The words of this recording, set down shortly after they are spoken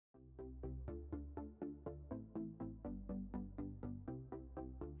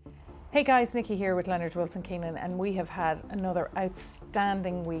Hey guys, Nikki here with Leonard Wilson Keenan, and we have had another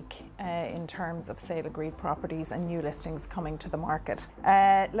outstanding week in terms of sale agreed properties and new listings coming to the market.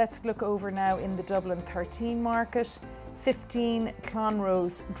 Let's look over now in the Dublin 13 market. 15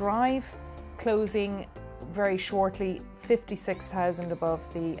 Clonrose Drive, closing very shortly, 56,000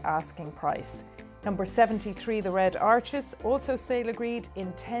 above the asking price. Number 73, the Red Arches, also sale agreed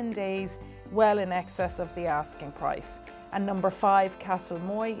in 10 days, well in excess of the asking price. And number 5, Castle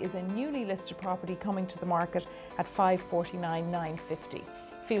Moy, is a newly listed property coming to the market at 549,950.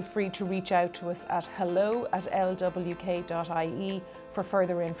 Feel free to reach out to us at hello@lwk.ie for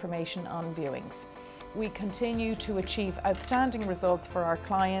further information on viewings. We continue to achieve outstanding results for our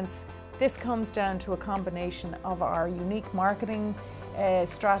clients. This comes down to a combination of our unique marketing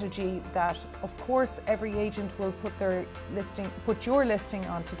strategy that, of course, every agent will put your listing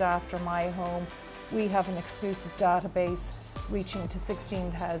onto Daft or My Home. We have an exclusive database reaching to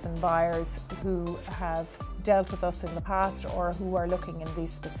 16,000 buyers who have dealt with us in the past or who are looking in these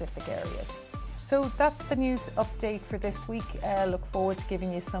specific areas. So that's the news update for this week. Look forward to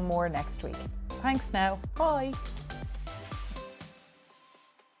giving you some more next week. Thanks now. Bye.